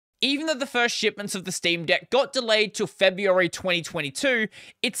Even though the first shipments of the Steam Deck got delayed till February 2022,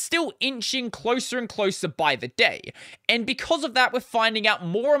 it's still inching closer and closer by the day. And because of that, we're finding out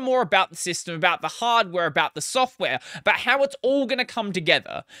more and more about the system, about the hardware, about the software, about how it's all going to come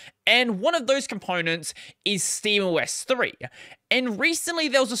together. And one of those components is SteamOS 3. And recently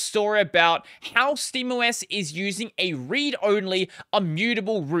there was a story about how SteamOS is using a read-only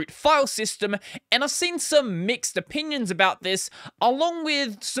immutable root file system, and I've seen some mixed opinions about this, along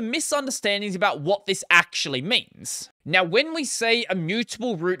with some misunderstandings about what this actually means. Now, when we say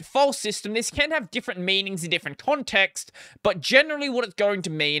immutable root file system, this can have different meanings in different contexts, but generally what it's going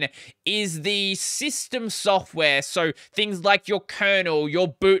to mean is the system software, so things like your kernel, your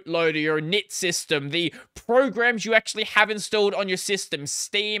bootloader, your init system, the programs you actually have installed on your system,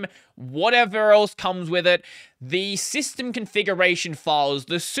 Steam, whatever else comes with it, the system configuration files,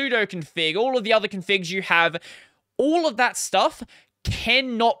 the sudo config, all of the other configs you have, all of that stuff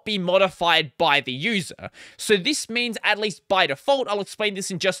cannot be modified by the user. So this means, at least by default, I'll explain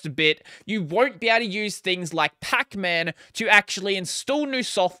this in just a bit, you won't be able to use things like Pacman to actually install new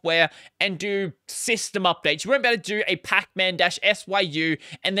software and do system updates. You won't be able to do a pacman-syu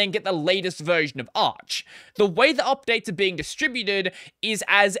and then get the latest version of Arch. The way the updates are being distributed is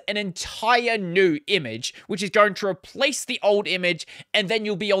as an entire new image, which is going to replace the old image, and then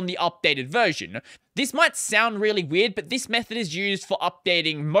you'll be on the updated version. This might sound really weird, but this method is used for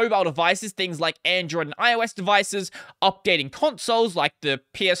updating mobile devices, things like Android and iOS devices, updating consoles like the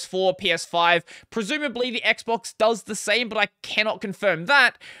PS4, PS5. Presumably the Xbox does the same, but I cannot confirm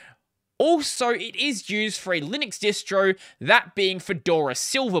that. Also, it is used for a Linux distro, that being Fedora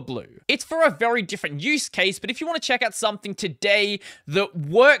Silverblue. It's for a very different use case, but if you want to check out something today that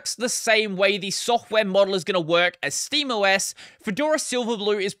works the same way the software model is going to work as SteamOS, Fedora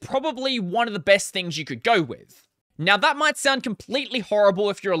Silverblue is probably one of the best things you could go with. Now, that might sound completely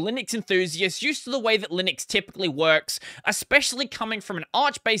horrible if you're a Linux enthusiast used to the way that Linux typically works, especially coming from an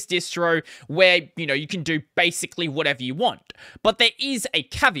Arch-based distro where, you can do basically whatever you want. But there is a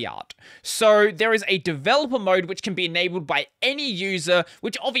caveat. So there is a developer mode which can be enabled by any user,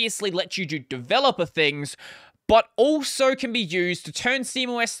 which obviously lets you do developer things, but also can be used to turn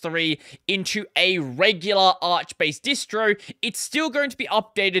SteamOS 3 into a regular Arch-based distro. It's still going to be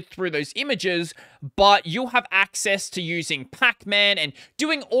updated through those images, but you'll have access to using Pacman and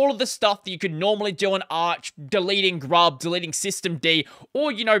doing all of the stuff that you could normally do on Arch, deleting grub, deleting systemd,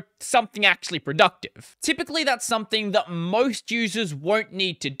 or, something actually productive. Typically, that's something that most users won't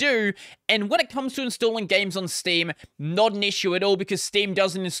need to do, and when it comes to installing games on Steam, not an issue at all, because Steam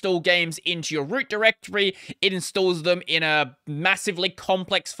doesn't install games into your root directory. It installs them in a massively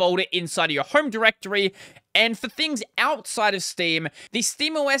complex folder inside of your home directory. And for things outside of Steam, the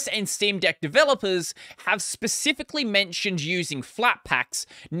SteamOS and SteamDeck developers have specifically mentioned using Flatpaks.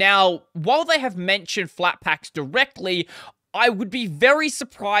 Now, while they have mentioned Flatpaks directly, I would be very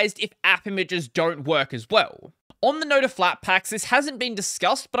surprised if app images don't work as well. On the note of Flatpaks, this hasn't been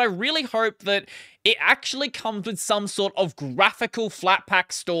discussed, but I really hope that it actually comes with some sort of graphical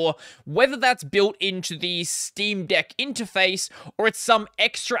Flatpak store, whether that's built into the Steam Deck interface or it's some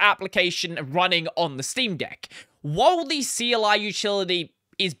extra application running on the Steam Deck. While the CLI utility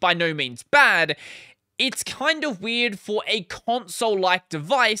is by no means bad, it's kind of weird for a console-like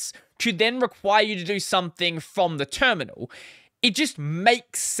device to then require you to do something from the terminal. It just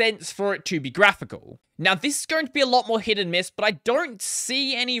makes sense for it to be graphical. Now, this is going to be a lot more hit and miss, but I don't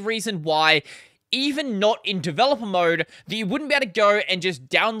see any reason why, even not in developer mode, that you wouldn't be able to go and just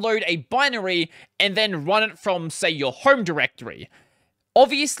download a binary and then run it from, say, your home directory.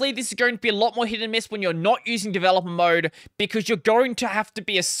 Obviously, this is going to be a lot more hit and miss when you're not using developer mode, because you're going to have to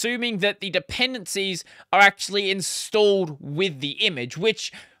be assuming that the dependencies are actually installed with the image,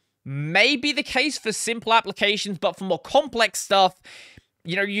 which may be the case for simple applications, but for more complex stuff,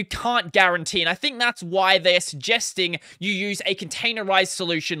 you can't guarantee. And I think that's why they're suggesting you use a containerized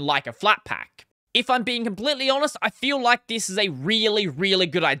solution like a Flatpak. If I'm being completely honest, I feel like this is a really, really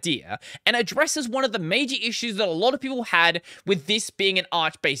good idea, and addresses one of the major issues that a lot of people had with this being an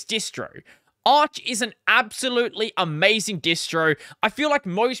Arch-based distro. Arch is an absolutely amazing distro. I feel like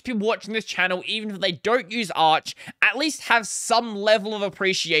most people watching this channel, even if they don't use Arch, at least have some level of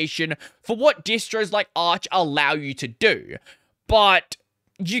appreciation for what distros like Arch allow you to do. But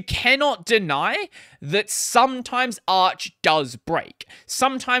you cannot deny that sometimes Arch does break.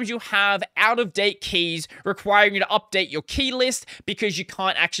 Sometimes you have out-of-date keys requiring you to update your key list because you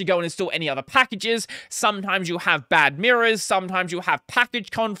can't actually go and install any other packages. Sometimes you'll have bad mirrors. Sometimes you'll have package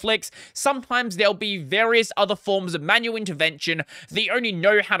conflicts. Sometimes there'll be various other forms of manual intervention that you only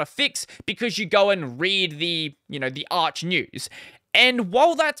know how to fix because you go and read the Arch news. And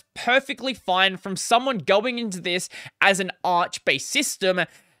while that's perfectly fine from someone going into this as an Arch-based system,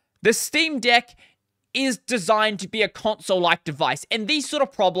 the Steam Deck is designed to be a console-like device, and these sort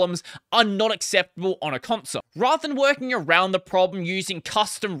of problems are not acceptable on a console. Rather than working around the problem using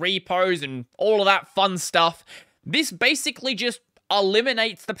custom repos and all of that fun stuff, this basically just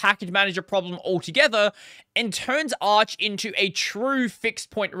eliminates the package manager problem altogether and turns Arch into a true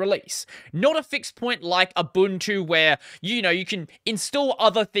fixed point release. Not a fixed point like Ubuntu where, you can install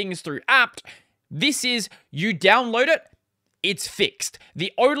other things through apt. This is, you download it, it's fixed.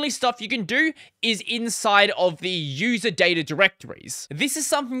 The only stuff you can do is inside of the user data directories. This is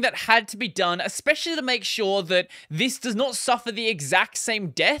something that had to be done, especially to make sure that this does not suffer the exact same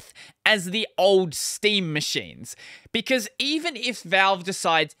death as the old Steam machines. Because even if Valve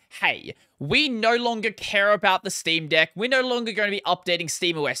decides, hey, we no longer care about the Steam Deck, we're no longer going to be updating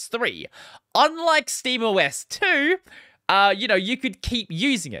SteamOS 3. Unlike SteamOS 2, you could keep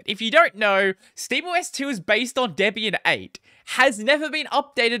using it. If you don't know, SteamOS 2 is based on Debian 8, has never been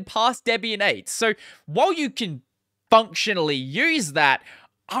updated past Debian 8. So while you can functionally use that,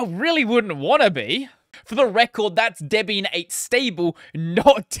 I really wouldn't want to be. For the record, that's Debian 8 stable,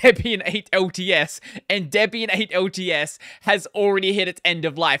 not Debian 8 LTS, and Debian 8 LTS has already hit its end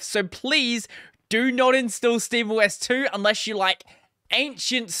of life. So please do not install SteamOS 2 unless you like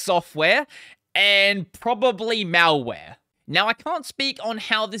ancient software and probably malware. Now, I can't speak on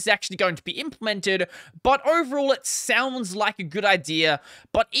how this is actually going to be implemented, but overall it sounds like a good idea.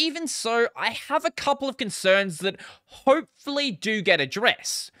 But even so, I have a couple of concerns that hopefully do get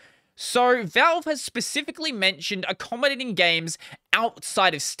addressed. So, Valve has specifically mentioned accommodating games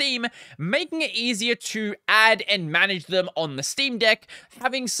outside of Steam, making it easier to add and manage them on the Steam Deck,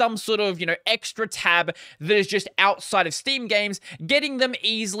 having some sort of, extra tab that is just outside of Steam games, getting them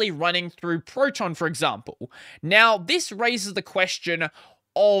easily running through Proton, for example. Now, this raises the question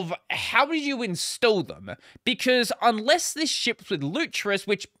of how do you install them? Because unless this ships with Lutris,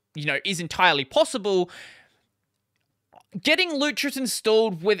 which, is entirely possible, getting Lutris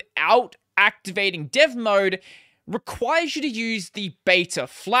installed without activating dev mode requires you to use the beta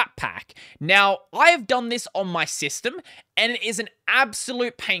Flatpak. Now, I have done this on my system, and it is an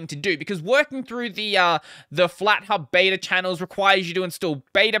absolute pain to do, because working through the FlatHub beta channels requires you to install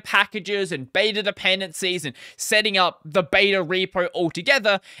beta packages and beta dependencies and setting up the beta repo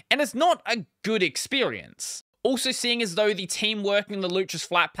altogether, and it's not a good experience. Also, seeing as though the team working on the Lutris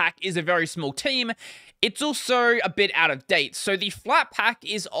Flatpak is a very small team, it's also a bit out of date. So the Flatpak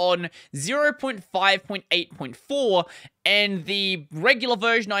is on 0.5.8.4, and the regular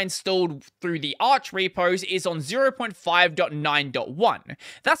version I installed through the Arch repos is on 0.5.9.1.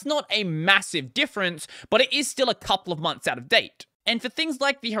 That's not a massive difference, but it is still a couple of months out of date. And for things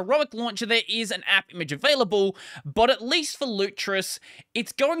like the Heroic Launcher, there is an app image available, but at least for Lutris,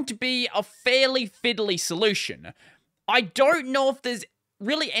 it's going to be a fairly fiddly solution. I don't know if there's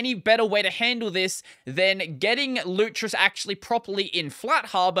really any better way to handle this than getting Lutris actually properly in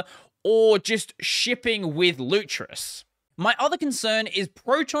FlatHub, or just shipping with Lutris. My other concern is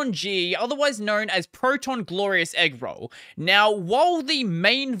Proton GE, otherwise known as Proton Glorious Eggroll. Now, while the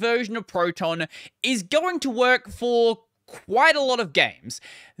main version of Proton is going to work for quite a lot of games,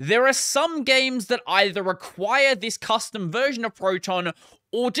 there are some games that either require this custom version of Proton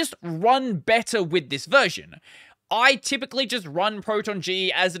or just run better with this version. I typically just run Proton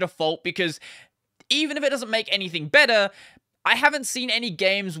GE as a default because even if it doesn't make anything better, I haven't seen any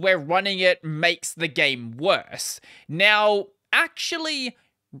games where running it makes the game worse. Now, actually,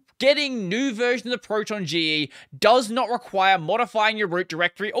 getting new versions of Proton GE does not require modifying your root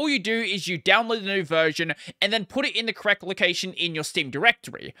directory. All you do is you download the new version and then put it in the correct location in your Steam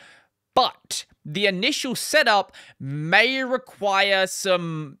directory. But the initial setup may require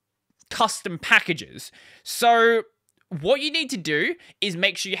some custom packages. So what you need to do is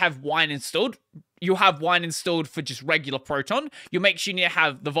make sure you have Wine installed. You'll have Wine installed for just regular Proton. You'll make sure you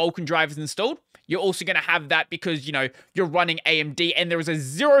have the Vulkan drivers installed. You're also going to have that because, you're running AMD, and there is a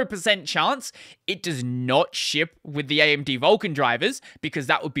 0% chance it does not ship with the AMD Vulkan drivers, because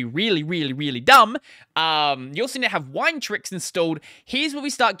that would be really, really, really dumb. You also need to have Winetricks installed. Here's where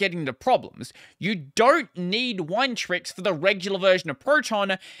we start getting into problems. You don't need Winetricks for the regular version of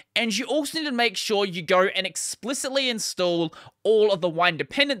Proton, and you also need to make sure you go and explicitly install all of the Wine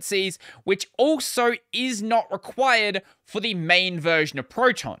dependencies, which also is not required for the main version of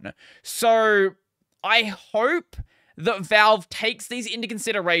Proton. So I hope that Valve takes these into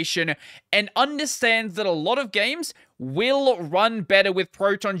consideration and understands that a lot of games will run better with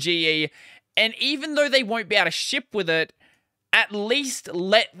Proton GE, and even though they won't be able to ship with it, at least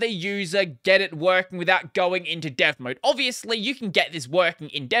let the user get it working without going into dev mode. Obviously, you can get this working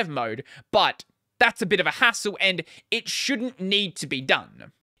in dev mode, but that's a bit of a hassle and it shouldn't need to be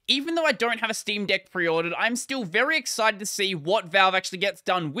done. Even though I don't have a Steam Deck pre-ordered, I'm still very excited to see what Valve actually gets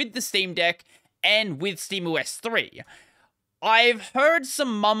done with the Steam Deck and with SteamOS 3. I've heard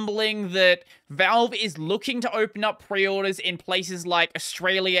some mumbling that Valve is looking to open up pre-orders in places like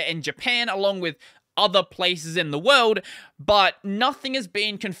Australia and Japan, along with other places in the world, but nothing has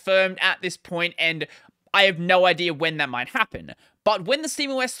been confirmed at this point, and I have no idea when that might happen. But when the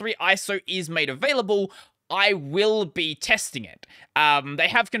SteamOS 3 ISO is made available, I will be testing it. They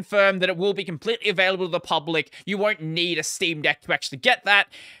have confirmed that it will be completely available to the public. You won't need a Steam Deck to actually get that.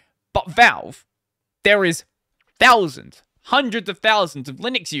 But Valve, there is thousands, hundreds of thousands of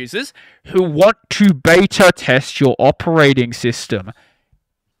Linux users who want to beta test your operating system.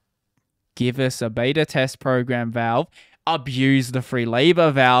 Give us a beta test program, Valve. Abuse the free labor,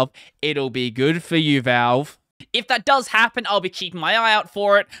 Valve. It'll be good for you, Valve. If that does happen, I'll be keeping my eye out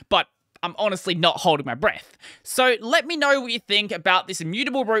for it, but I'm honestly not holding my breath. So let me know what you think about this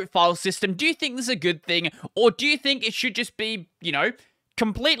immutable root file system. Do you think this is a good thing, or do you think it should just be, you know,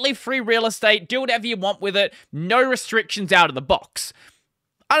 completely free real estate, do whatever you want with it, no restrictions out of the box?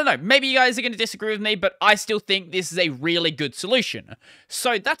 I don't know, maybe you guys are going to disagree with me, but I still think this is a really good solution.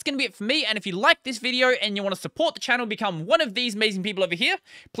 So that's going to be it for me, and if you like this video and you want to support the channel, become one of these amazing people over here,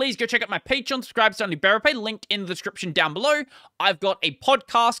 please go check out my Patreon, subscribe to Only Pay, linked in the description down below. I've got a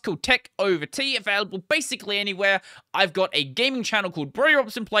podcast called Tech Over Tea, available basically anywhere. I've got a gaming channel called Brodie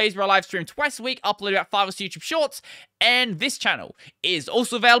Robertson Plays, where I live stream twice a week, upload about 5 or 6 YouTube shorts, and this channel is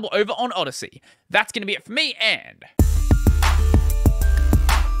also available over on Odyssey. That's going to be it for me, and